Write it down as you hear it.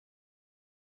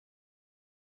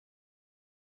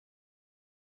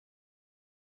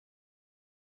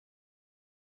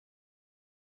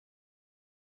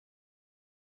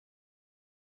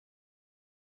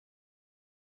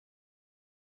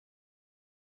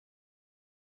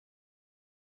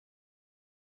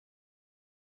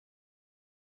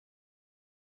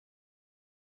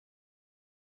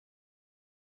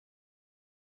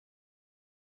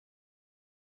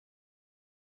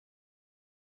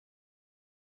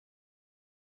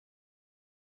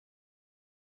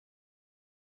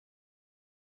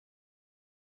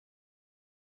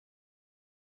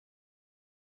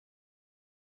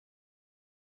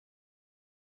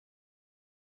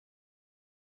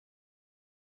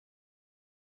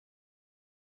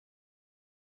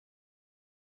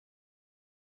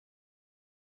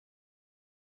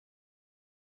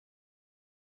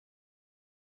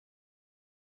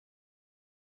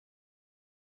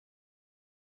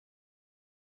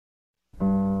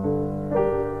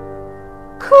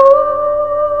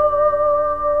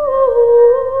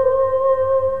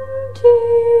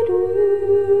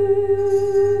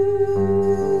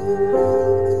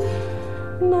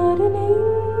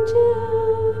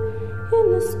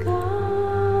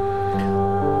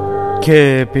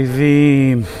Και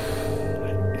επειδή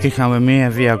είχαμε μία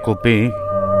διακοπή,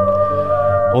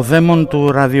 ο δαίμον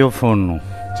του ραδιοφώνου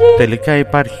τελικά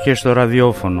υπάρχει και στο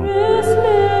ραδιόφωνο.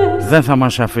 Δεν θα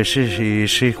μας αφήσει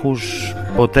ησύχους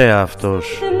ποτέ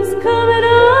αυτός.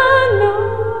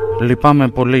 Λυπάμαι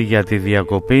πολύ για τη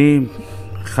διακοπή.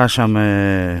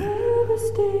 Χάσαμε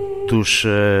τους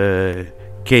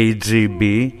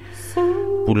KGB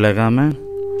που λέγαμε.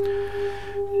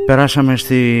 Περάσαμε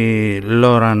στη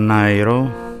Laura Nyro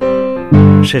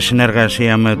σε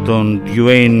συνεργασία με τον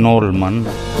Duane Allman.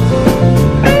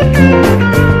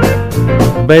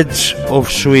 Beds of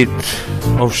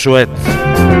Sweat.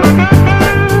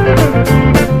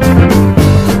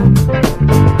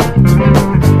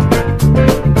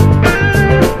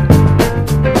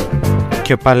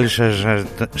 Και πάλι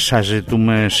σας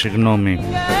ζητούμε συγγνώμη.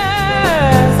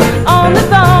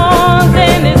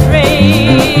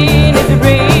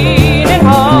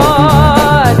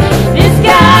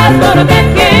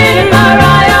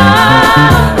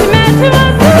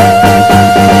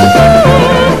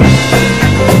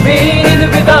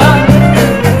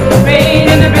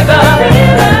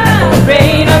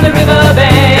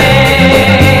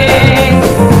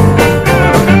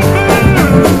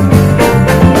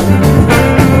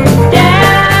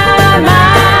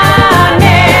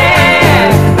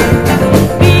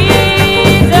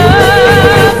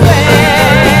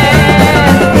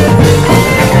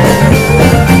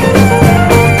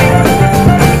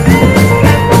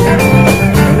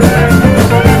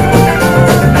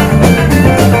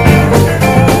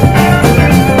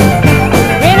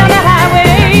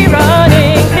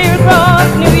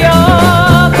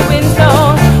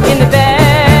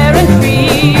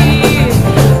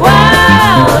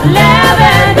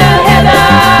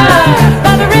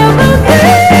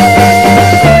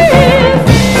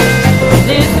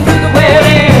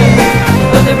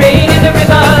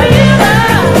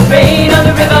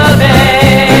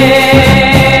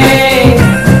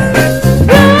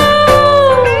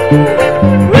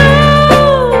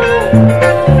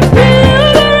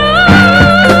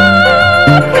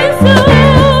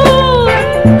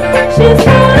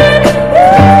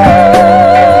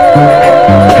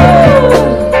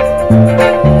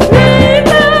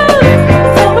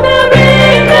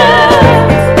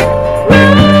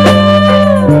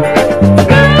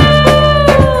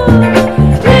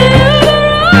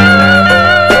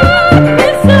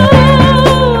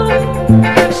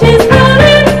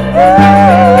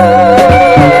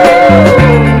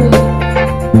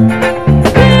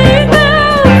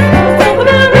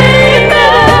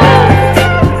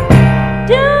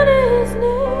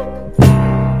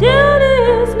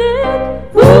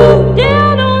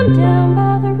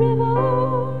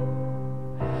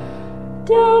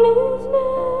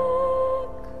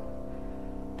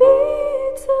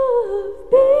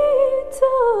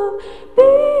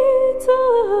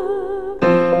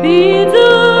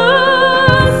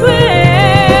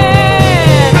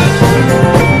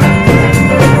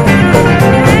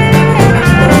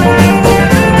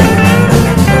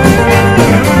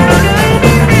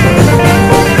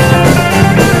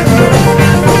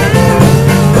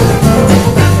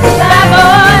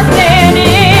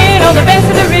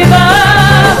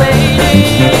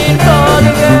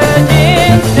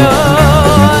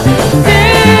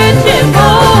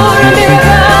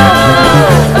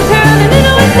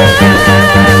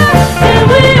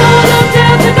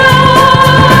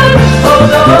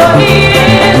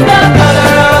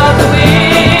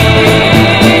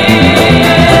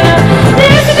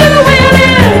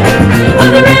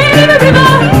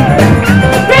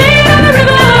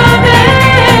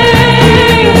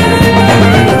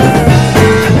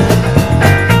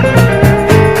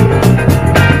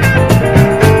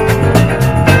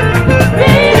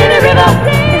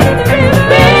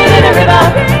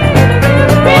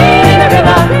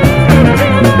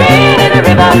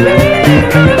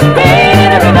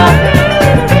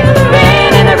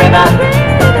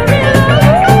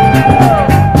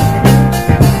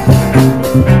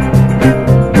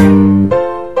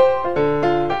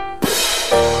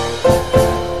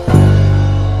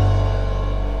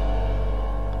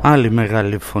 Άλλη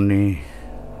μεγάλη φωνή,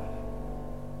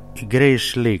 η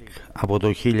Grace Slick από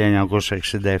το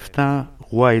 1967,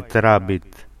 White Rabbit,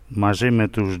 μαζί με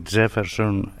τους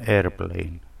Jefferson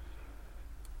Airplane.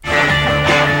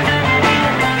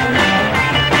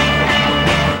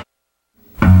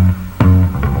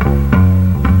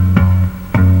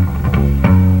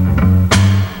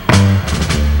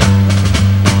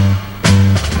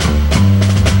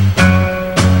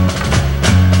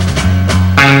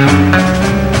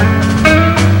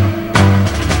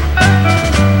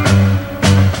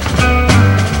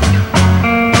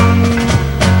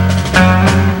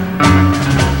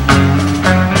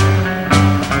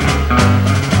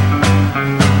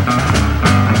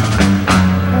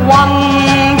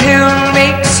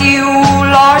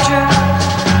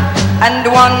 and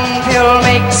one pill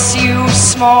makes you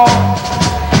small,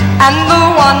 and the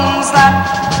ones that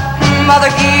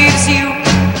mother gives you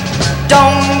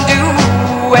don't do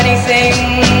anything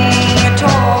at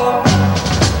all.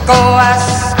 Go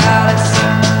ask Alice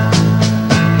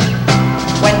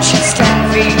when she's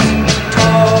 10 feet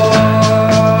tall.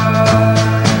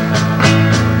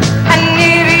 And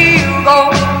if you go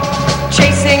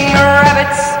chasing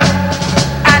rabbits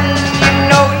and you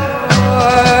know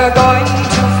you're going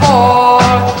to fall,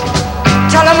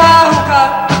 Talamanca,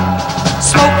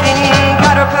 smoking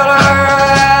caterpillar,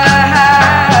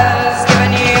 has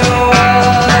given you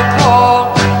a call.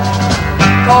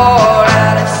 Call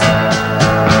Alice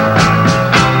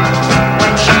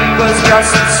when she was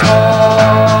just small.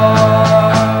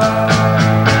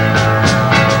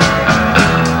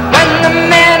 When the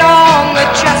men on the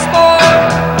chessboard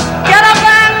get up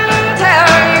and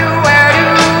tell you where to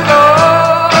go,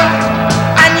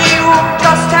 and you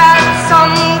just had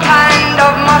some kind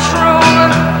of mushroom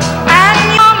and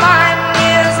your mind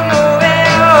is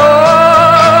moving,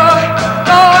 oh,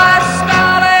 go ask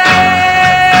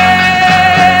Alice,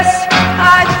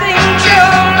 I think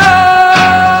you'll know.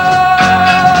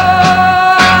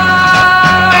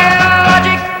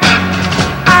 Logic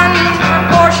and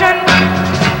proportion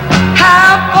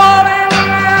have fallen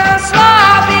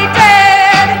sloppy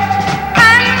dead,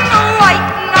 and the white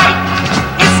knight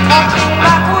is talking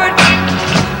backwards,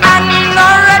 and the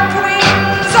red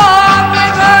queen's off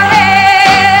with her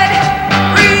head.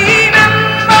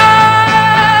 Remember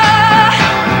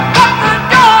what the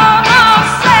Donald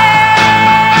said.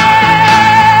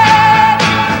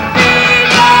 Beat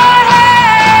your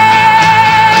head,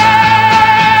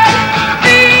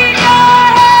 beat your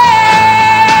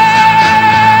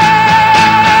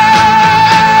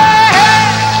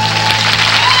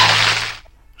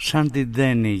Σαν την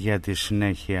Ντένι για τη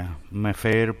συνέχεια με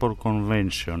Fairport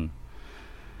Convention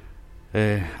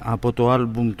από το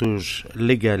άλμπουμ τους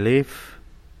Legal Leaf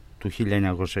του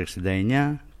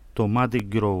 1969, το Matic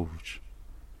Groves.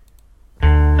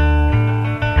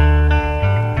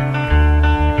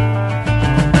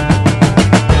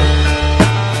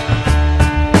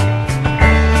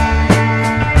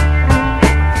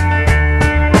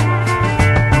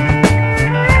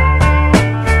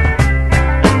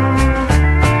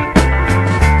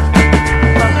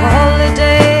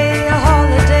 A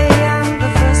holiday, and the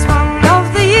first one of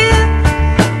the year.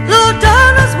 Lord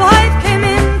Donald's wife came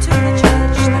into the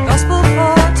church, the gospel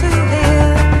for to hear.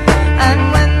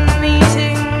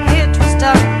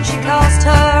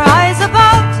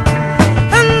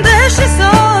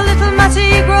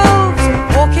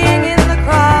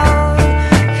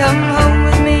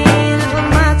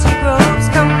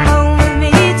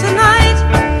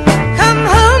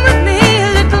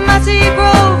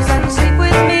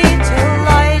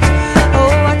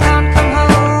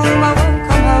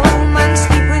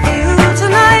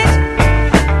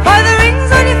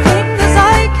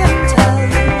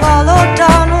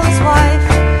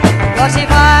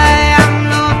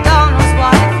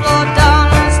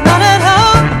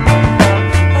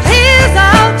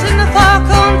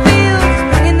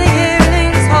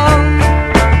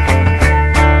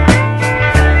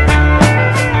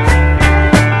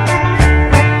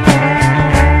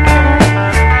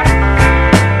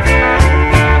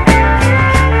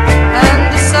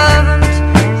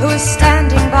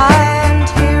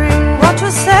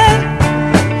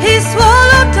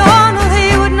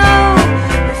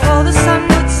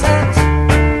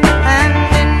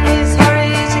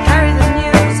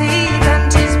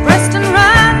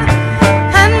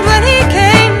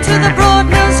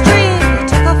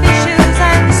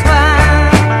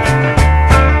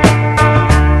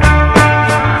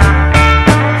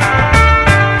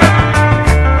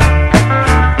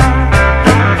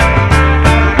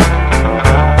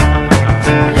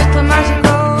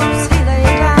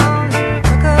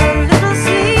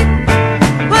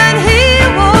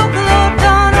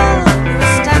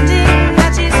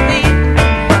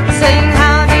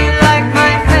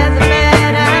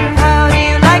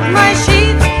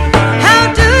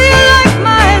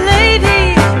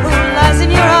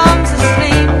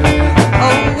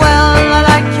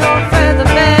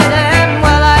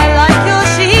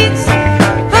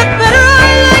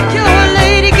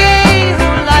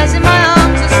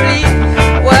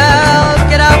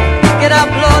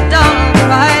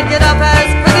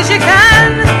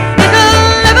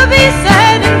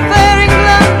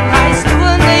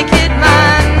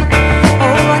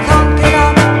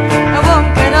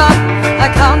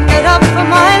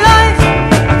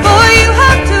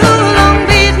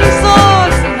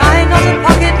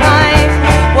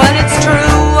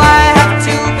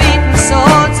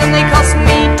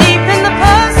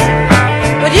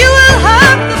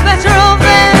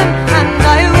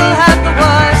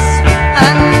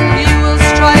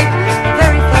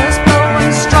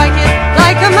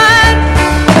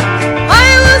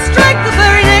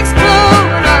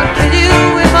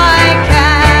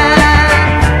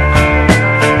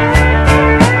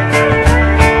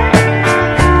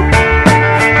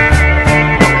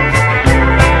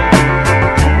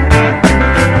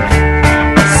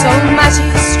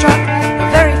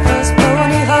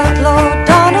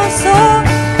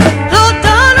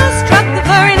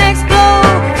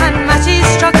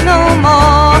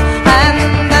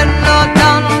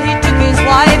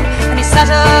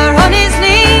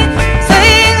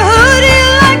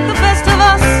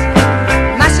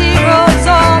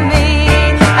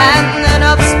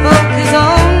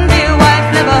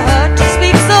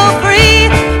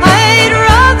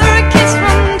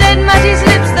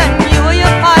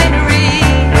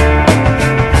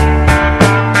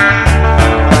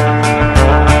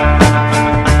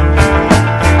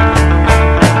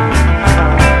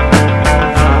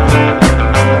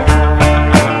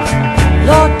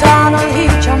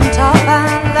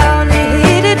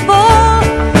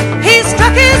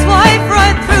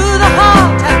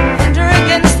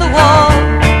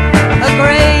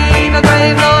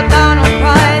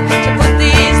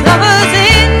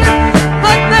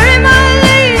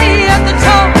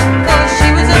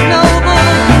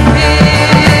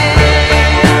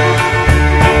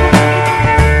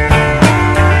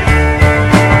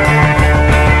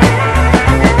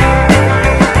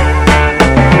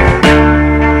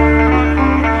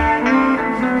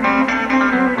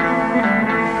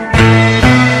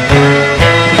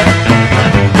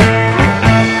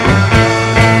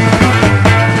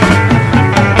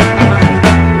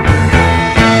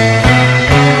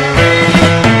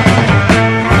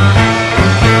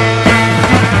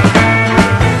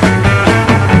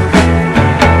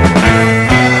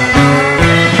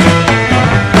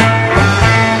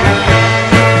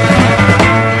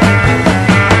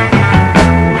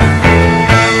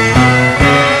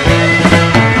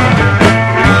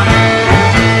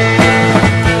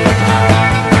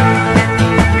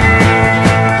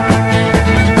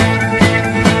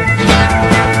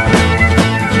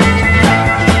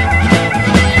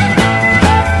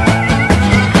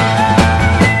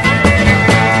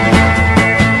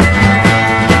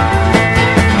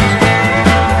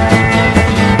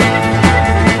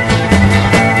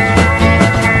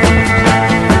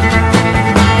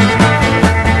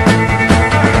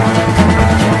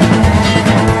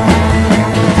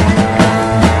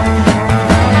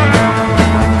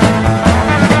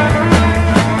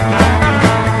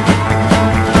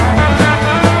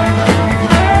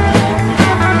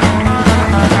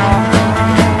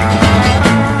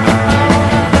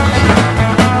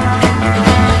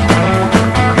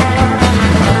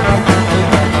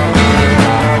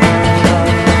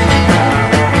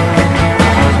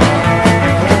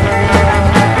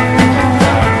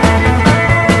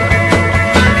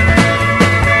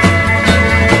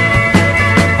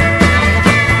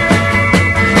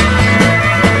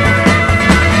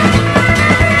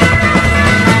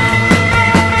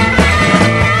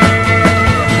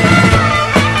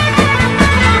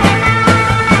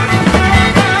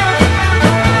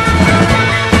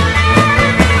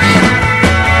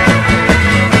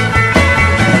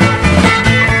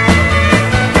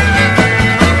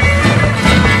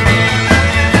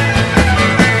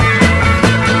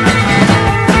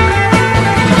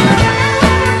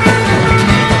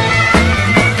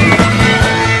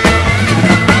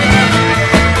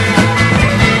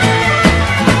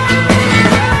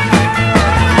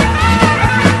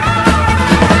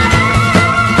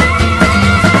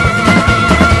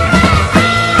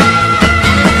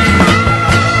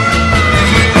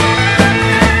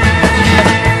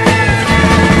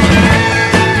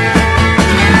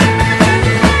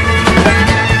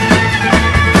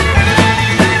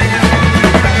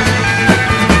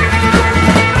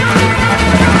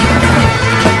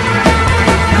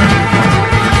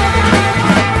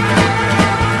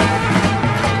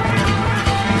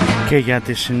 Και για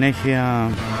τη συνέχεια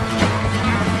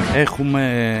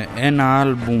έχουμε ένα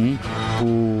άλμπουμ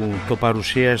που το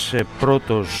παρουσίασε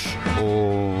πρώτος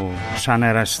σαν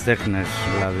ερασιτέχνες,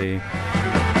 δηλαδή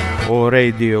ο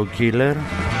Radio Killer,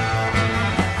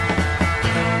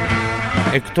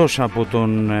 εκτός από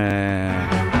τον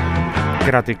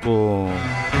κρατικό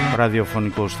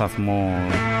ραδιοφωνικό σταθμό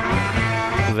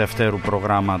του δευτέρου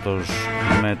προγράμματος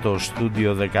με το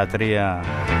στούντιο 13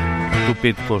 του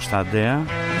Πιτ Κωνσταντέα.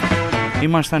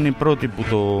 Ήμασταν οι πρώτοι που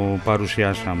το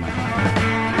παρουσιάσαμε.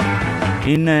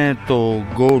 Είναι το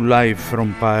Go Live from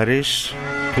Paris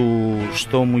του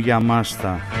Στόμου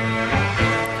Γιαμάστα.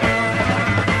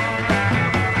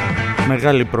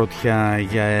 Μεγάλη πρωτιά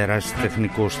για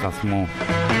ερασιτεχνικό σταθμό.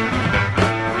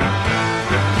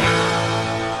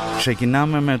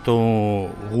 Ξεκινάμε με το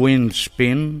Wind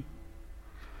Spin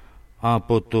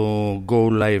από το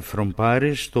Go Live from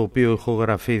Paris, το οποίο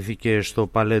ηχογραφήθηκε στο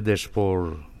Palais des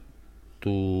Sports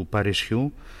του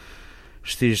Παρισιού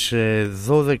στις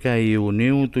 12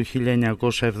 Ιουνίου του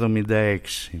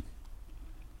 1976.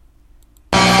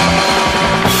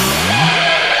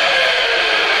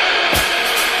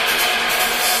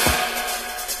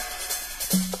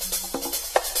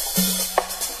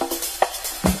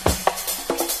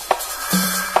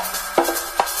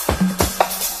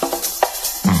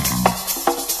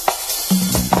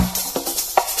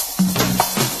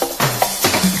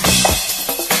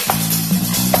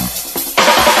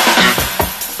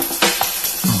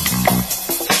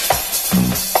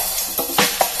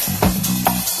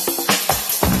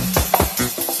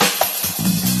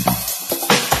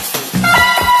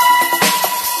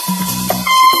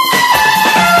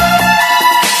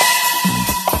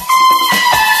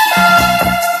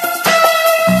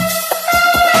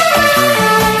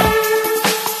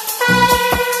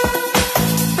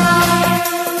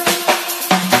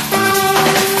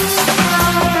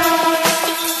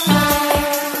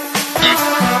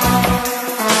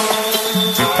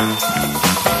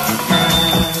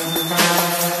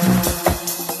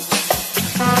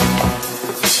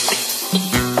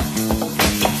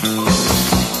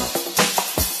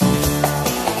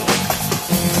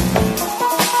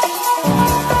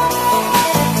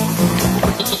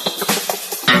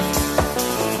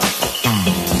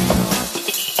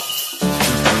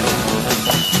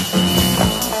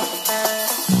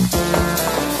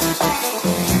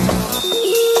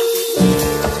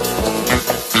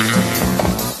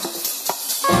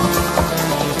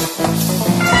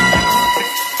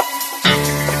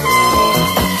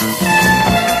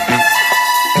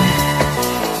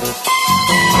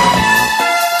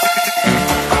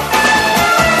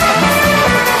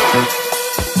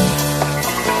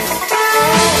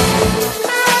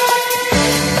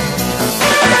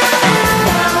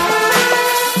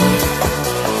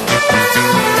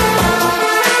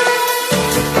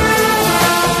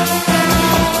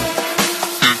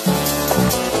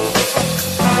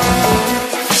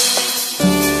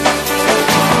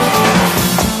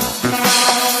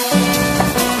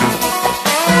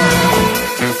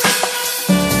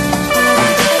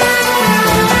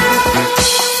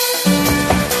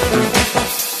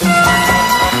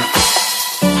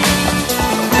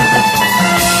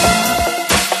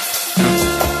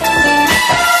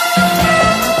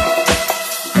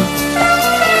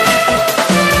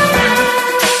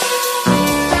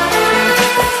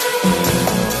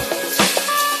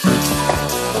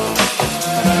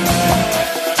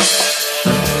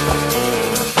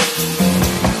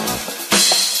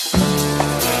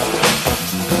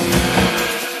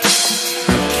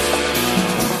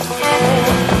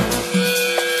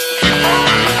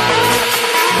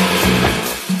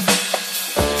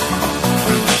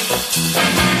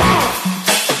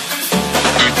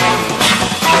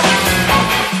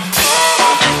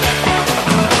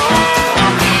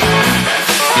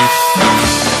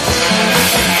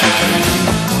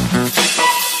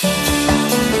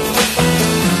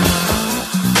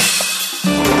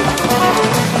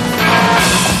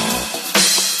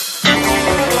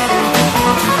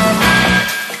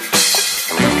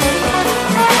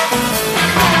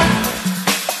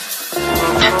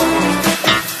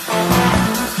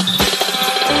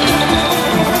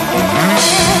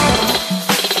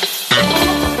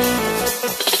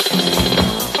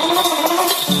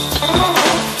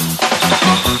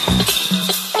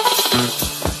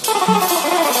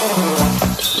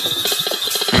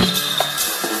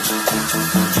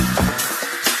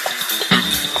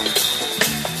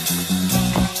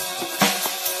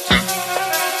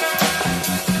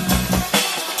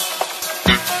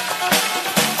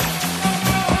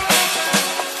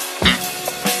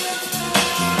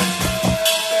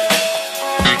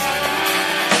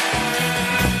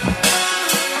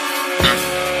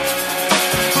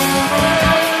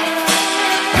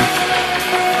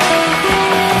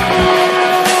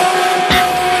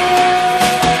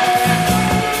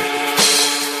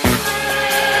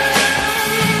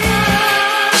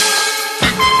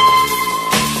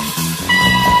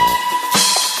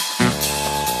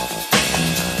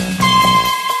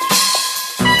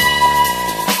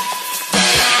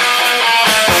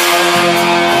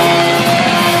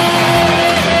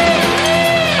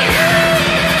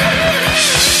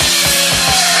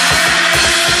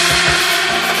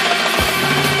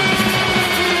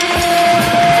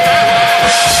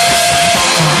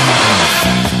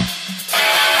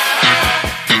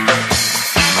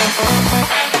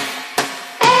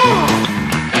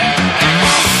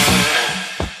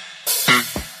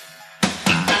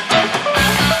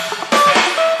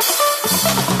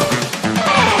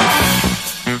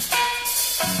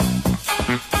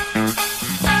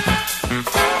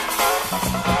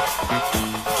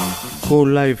 Go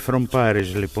Live from Paris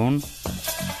λοιπόν.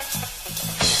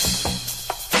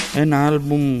 Ένα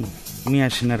άλμπουμ, μια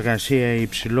συνεργασία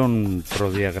υψηλών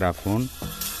προδιαγραφών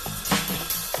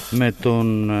με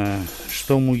τον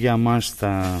Στόμου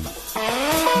Γιαμάστα,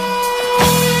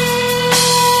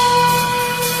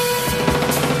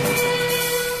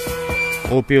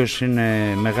 ο οποίος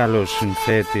είναι μεγάλος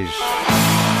συνθέτης,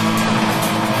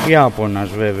 Ιάπωνας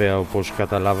βέβαια όπως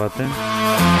καταλάβατε,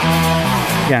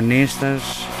 πιανίστας,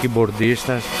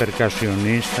 κιμπορντίστας,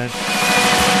 περκασιονίστας,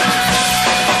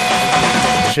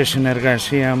 σε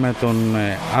συνεργασία με τον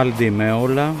Άλντι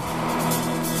Μέολα,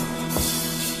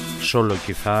 σόλο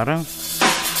κιθάρα.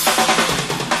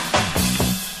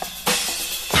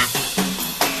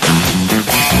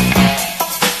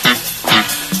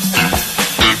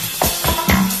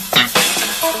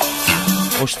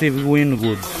 Ο Steve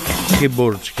Winwood,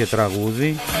 keyboards και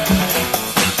τραγούδι.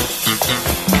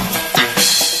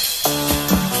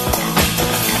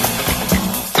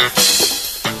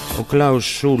 Ο Klaus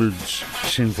Schulze,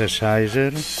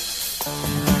 synthesizer.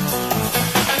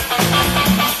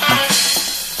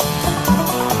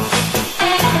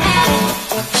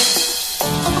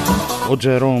 Ο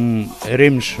Jerome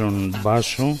Rimson,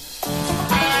 μπάσο,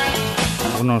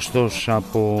 γνωστός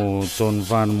από τον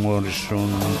Van Morrison,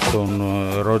 τον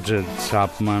Roger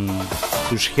Chapman,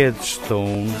 τους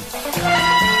Headstone.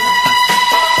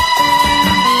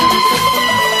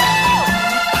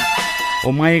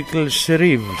 Ο Michael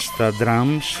Shrieve στα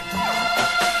drums,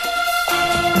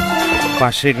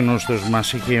 πασίγνωστος,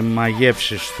 μας είχε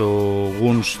μαγεύσει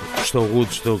στο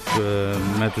Woodstock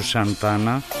με τους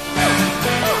Santana.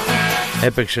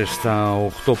 Έπαιξε στα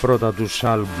 8 πρώτα τους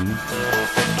άλμπουμ,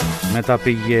 μετά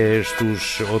πήγε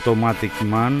στους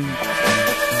Automatic Man,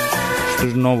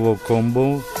 στους Novo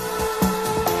Combo.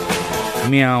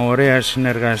 Μια ωραία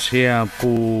συνεργασία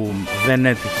που δεν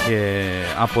έτυχε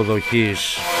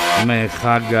αποδοχής με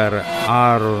Hagar,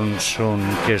 Aronson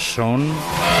και Son.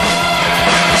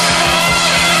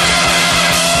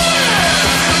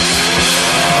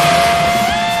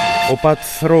 Ο Pat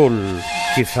Thrall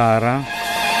κιθάρα,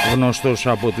 γνωστός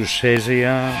από τους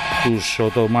Sezia, τους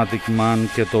Automatic Man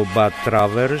και το Bad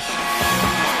Travers.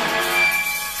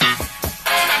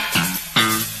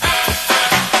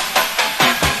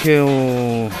 Και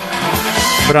ο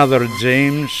Brother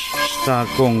James στα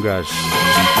congas.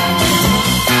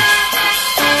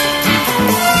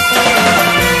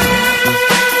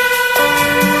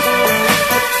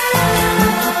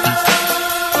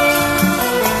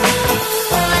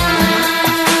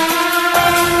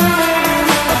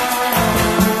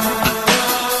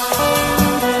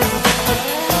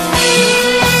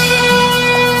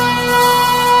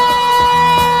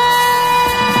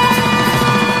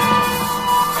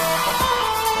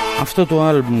 Αυτό το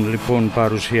άλμπουμ λοιπόν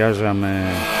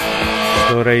παρουσιάζαμε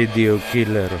στο Radio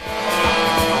Killer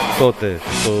τότε,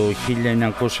 το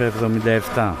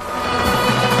 1977.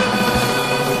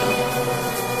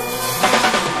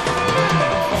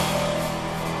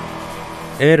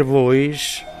 Air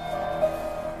Voice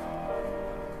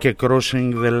και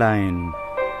Crossing the Line.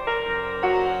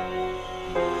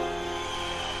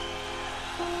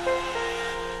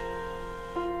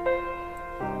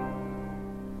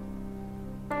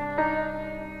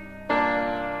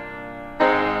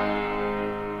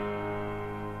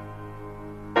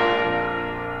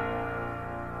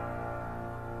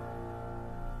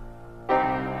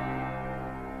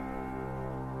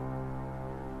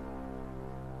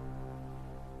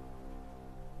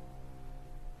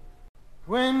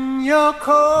 When you're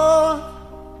caught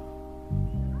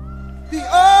the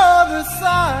other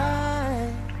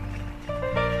side,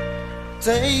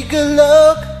 take a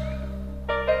look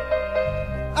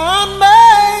and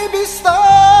maybe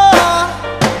start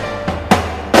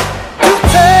to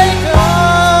take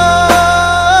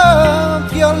up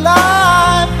your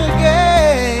life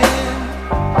again.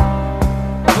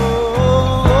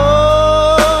 Oh,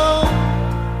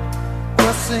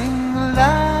 crossing the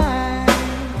line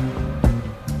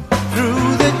through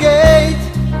the gate,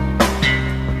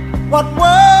 what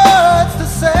words to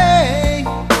say?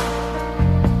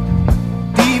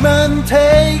 Demon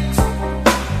take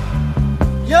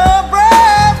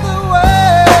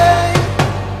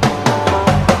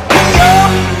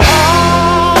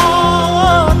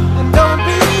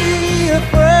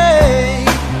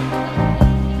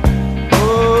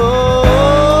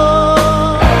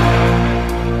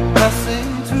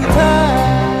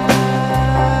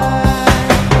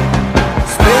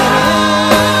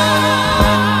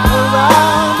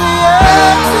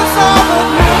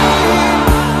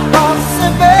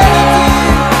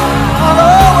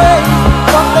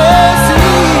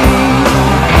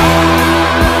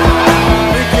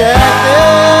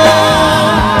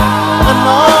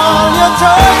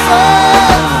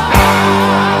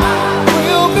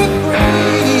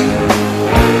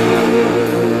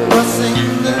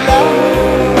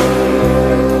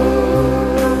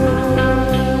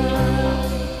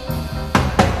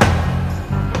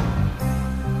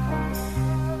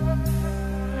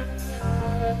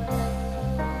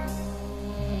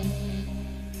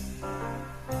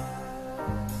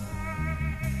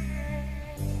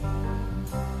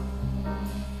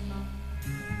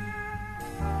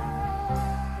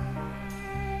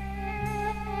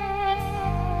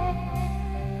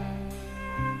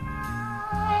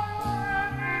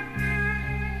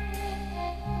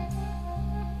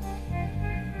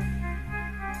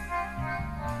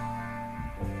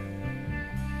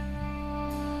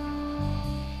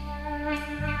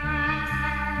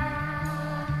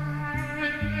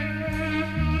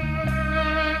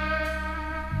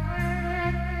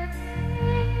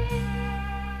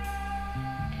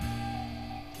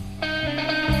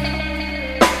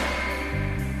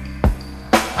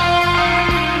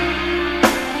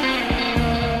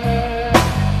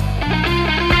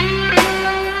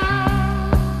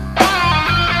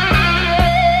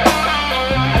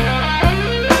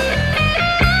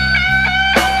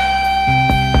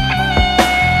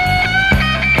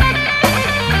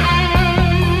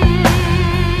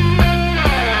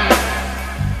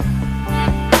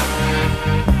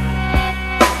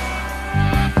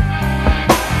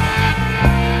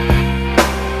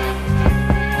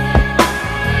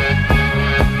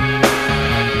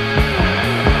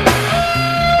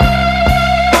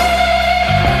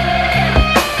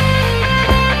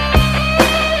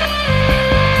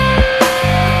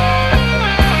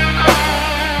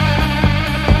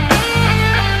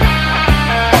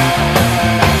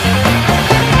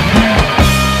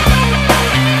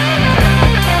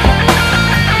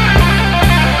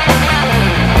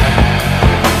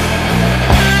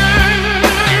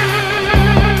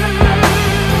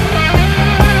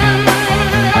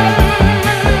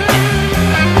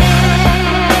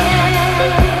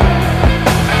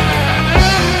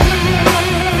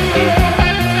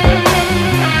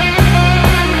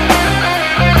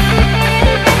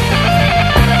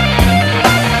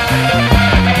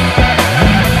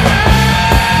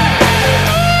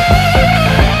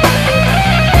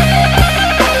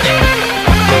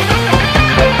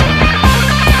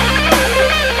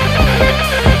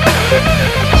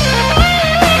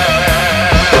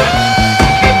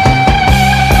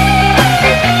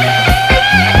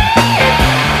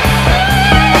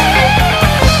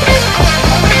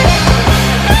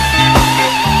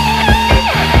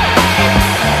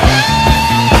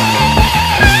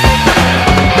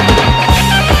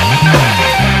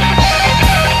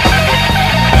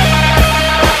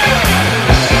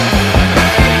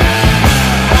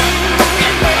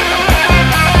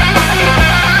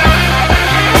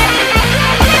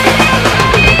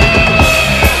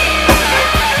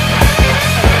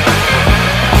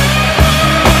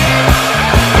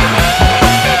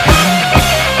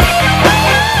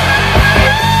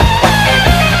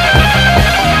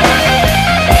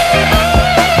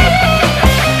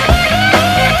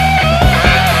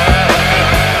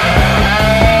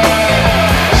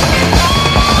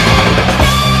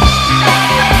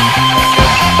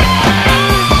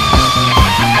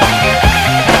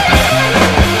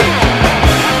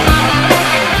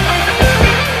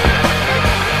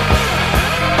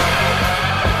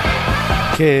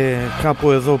Και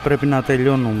κάπου εδώ πρέπει να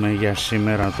τελειώνουμε για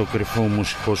σήμερα το κρυφό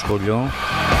μουσικό σχολείο.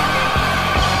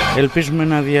 Ελπίζουμε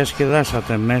να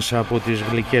διασκεδάσατε μέσα από τις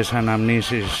γλυκές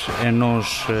αναμνήσεις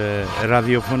ενός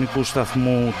ραδιοφωνικού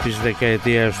σταθμού της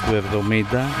δεκαετίας του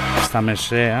 70 στα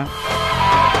μεσαία,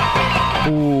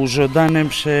 που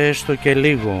ζωντάνεψε έστω και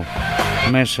λίγο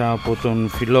μέσα από τον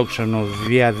φιλόξενο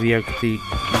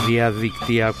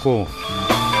διαδικτυακό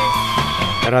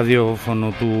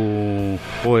ραδιόφωνο του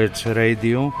Poets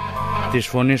Radio, της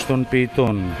φωνής των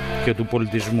ποιητών και του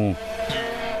πολιτισμού.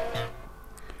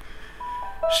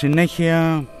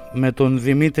 Συνέχεια με τον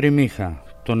Δημήτρη Μίχα,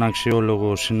 τον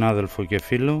αξιόλογο συνάδελφο και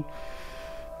φίλο,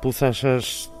 που θα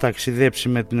σας ταξιδέψει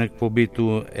με την εκπομπή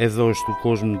του εδώ του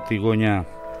κόσμου τη γωνιά.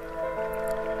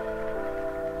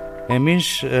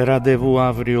 Εμείς ραντεβού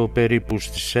αύριο περίπου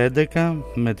στις 11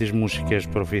 με τις μουσικές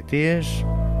προφητείες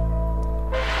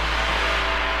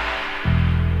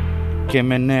και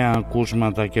με νέα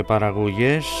ακούσματα και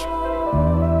παραγωγές.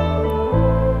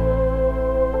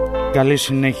 Καλή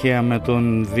συνέχεια με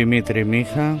τον Δημήτρη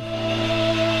Μίχα.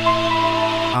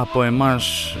 Από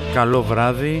εμάς καλό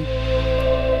βράδυ.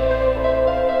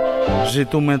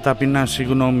 Ζητούμε ταπεινά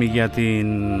συγγνώμη για την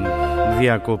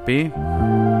διακοπή.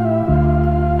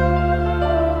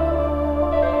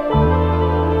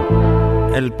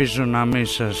 Ελπίζω να μην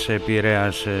σας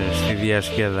επηρέασε στη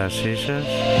διασκέδασή σας.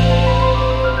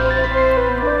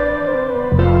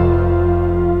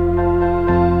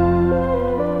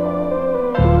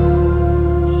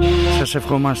 Σας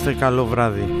ευχόμαστε καλό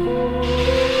βράδυ.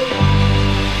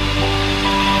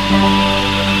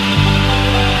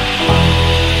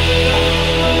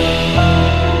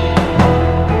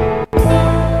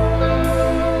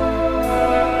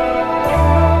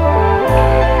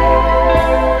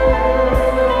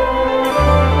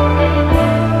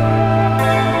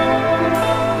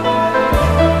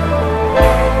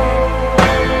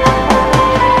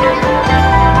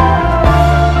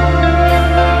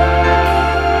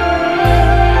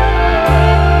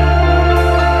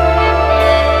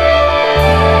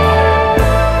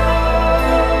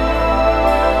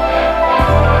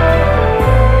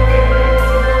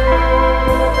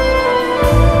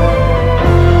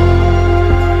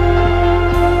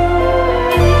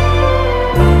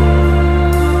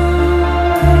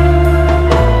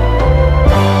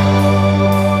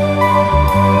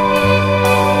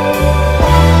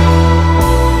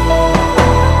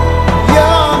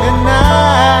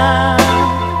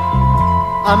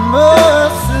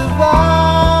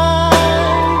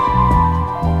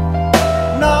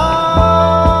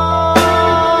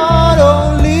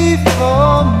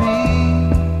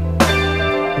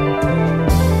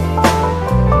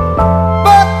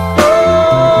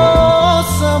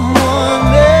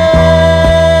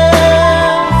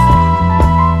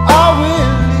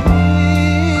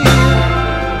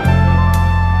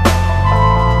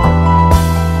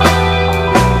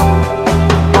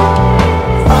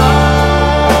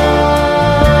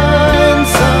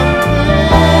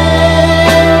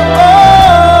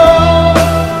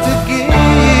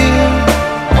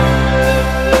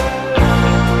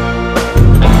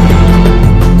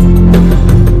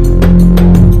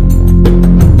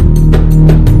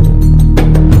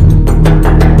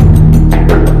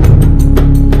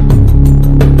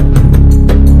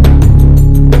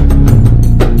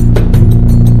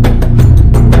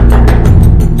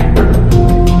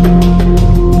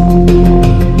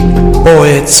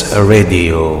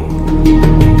 Radio.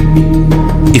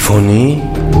 Η φωνή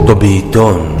των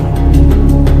ποιητών.